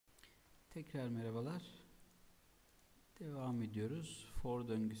Tekrar merhabalar. Devam ediyoruz. For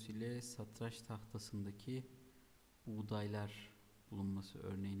döngüsüyle satranç tahtasındaki buğdaylar bulunması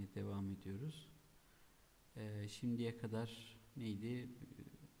örneğini devam ediyoruz. Şimdiye kadar neydi?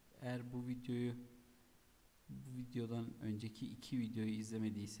 Eğer bu videodan önceki iki videoyu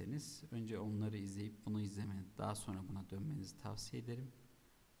izlemediyseniz önce onları izleyip bunu izlemenizi, daha sonra buna dönmenizi tavsiye ederim.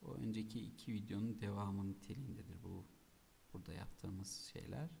 O önceki iki videonun devamı niteliğindedir burada yaptığımız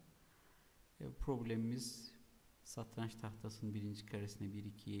şeyler. Problemimiz satranç tahtasının birinci karesine 1,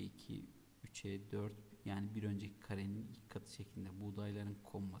 2'ye 2, 3'e 4 yani bir önceki karenin ilk katı şeklinde buğdayların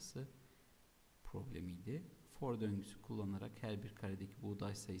konması problemiydi. For döngüsü kullanarak her bir karedeki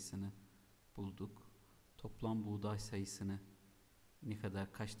buğday sayısını bulduk. Toplam buğday sayısını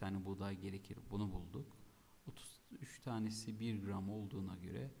kaç tane buğday gerekir bunu bulduk. 33 tanesi 1 gram olduğuna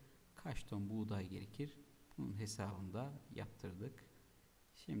göre kaç ton buğday gerekir? Bunun hesabını da yaptırdık.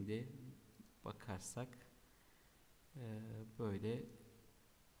 Şimdi bakarsak böyle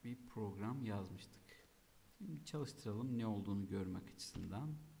bir program yazmıştık. Şimdi çalıştıralım ne olduğunu görmek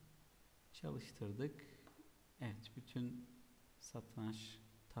açısından. Çalıştırdık. Evet, bütün satranç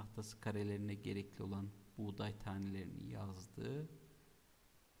tahtası karelerine gerekli olan buğday tanelerini yazdı.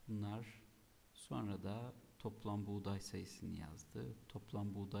 Bunlar sonra da toplam buğday sayısını yazdı.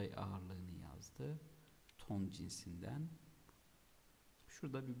 Toplam buğday ağırlığını yazdı. Ton cinsinden.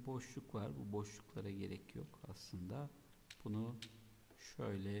 Şurada bir boşluk var. Bu boşluklara gerek yok aslında. Bunu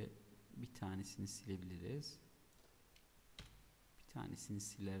şöyle bir tanesini silebiliriz. Bir tanesini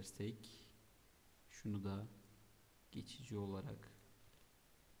silersek şunu da geçici olarak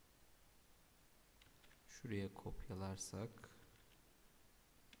şuraya kopyalarsak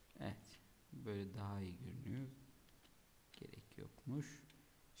evet böyle daha iyi görünüyor. Gerek yokmuş.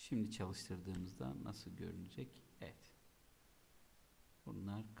 Şimdi çalıştırdığımızda nasıl görünecek? Evet.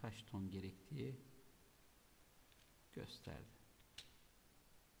 Bunlar kaç ton gerektiği gösterdi.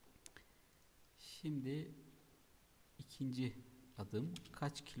 Şimdi ikinci adım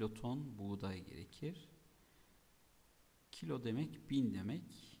kaç kiloton buğday gerekir? Kilo demek 1000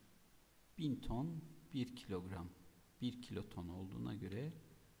 demek. 1000 ton 1 kilogram. 1 kiloton olduğuna göre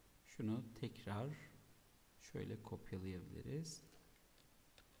şunu tekrar şöyle kopyalayabiliriz.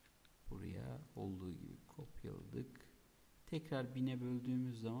 Buraya olduğu gibi kopyaladık. Tekrar 1000'e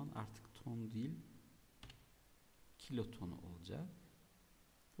böldüğümüz zaman artık ton değil kilotonu olacak.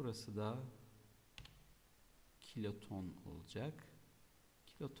 Burası da kiloton olacak.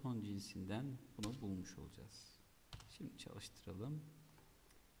 Kiloton cinsinden bunu bulmuş olacağız. Şimdi çalıştıralım.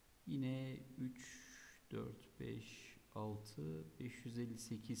 Yine 3, 4, 5, 6,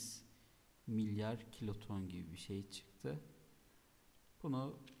 558 milyar kiloton gibi bir şey çıktı.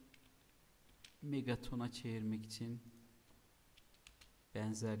 Bunu megatona çevirmek için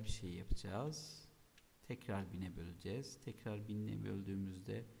benzer bir şey yapacağız. Tekrar 1000'e böleceğiz. Tekrar 1000'e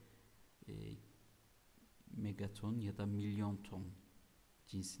böldüğümüzde megaton ya da milyon ton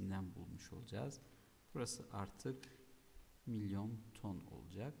cinsinden bulmuş olacağız. Burası artık milyon ton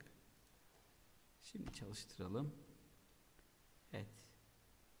olacak. Şimdi çalıştıralım. Evet.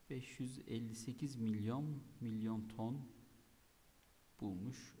 558 milyon ton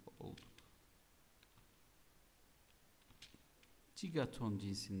bulmuş olduk. Gigaton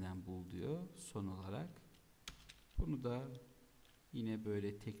cinsinden bul diyor son olarak. Bunu da yine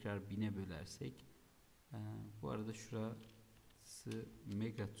böyle tekrar 1000'e bölersek bu arada şurası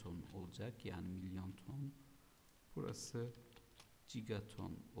megaton olacak yani milyon ton. Burası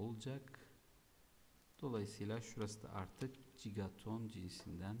gigaton olacak. Dolayısıyla şurası da artık gigaton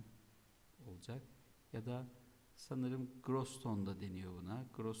cinsinden olacak. Ya da sanırım gross ton da deniyor buna.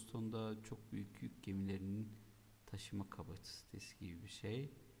 Gross ton da çok büyük yük gemilerinin taşıma kapasitesi gibi bir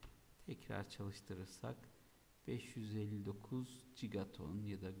şey. Tekrar çalıştırırsak 559 gigaton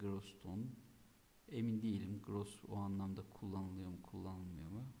ya da gross ton. Emin değilim gross o anlamda kullanılıyor mu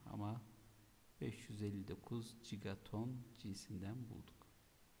kullanılmıyor mu ama 559 gigaton cinsinden bulduk.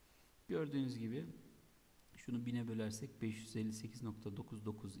 Gördüğünüz gibi şunu 1000'e bölersek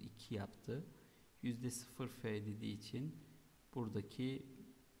 558.992 yaptı. %0 F dediği için buradaki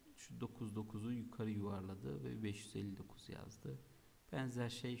şu 99'u yukarı yuvarladı ve 559 yazdı. Benzer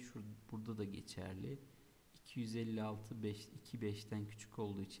şey burada da geçerli. 256 2 5'ten küçük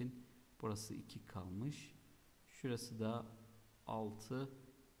olduğu için burası 2 kalmış. Şurası da 6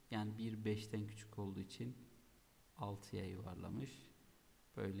 yani 1 5'ten küçük olduğu için 6'ya yuvarlamış.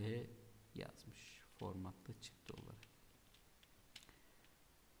 Böyle yazmış formatta çıktı olarak.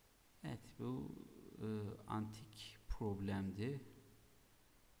 Evet, bu antik problemdi.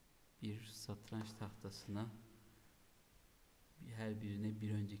 Bir satranç tahtasına her birine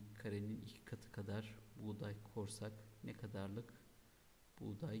bir önceki karenin 2 katı kadar buğday korsak ne kadarlık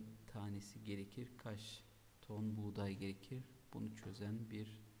buğday tanesi gerekir? Kaç ton buğday gerekir? Bunu çözen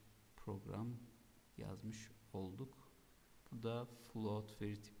bir program yazmış olduk. Burada float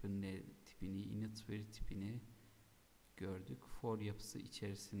veri tipini, init veri tipini gördük. For yapısı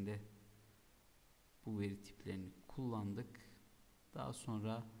içerisinde bu veri tiplerini kullandık. Daha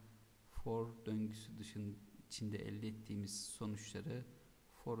sonra for döngüsü içinde elde ettiğimiz sonuçları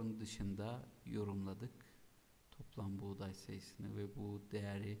for'un dışında yorumladık. Toplam buğday sayısını ve bu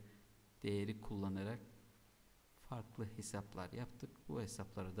değeri kullanarak farklı hesaplar yaptık. Bu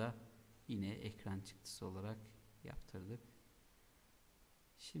hesapları da yine ekran çıktısı olarak yaptırdık.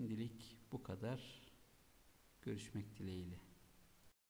 Şimdilik bu kadar. Görüşmek dileğiyle.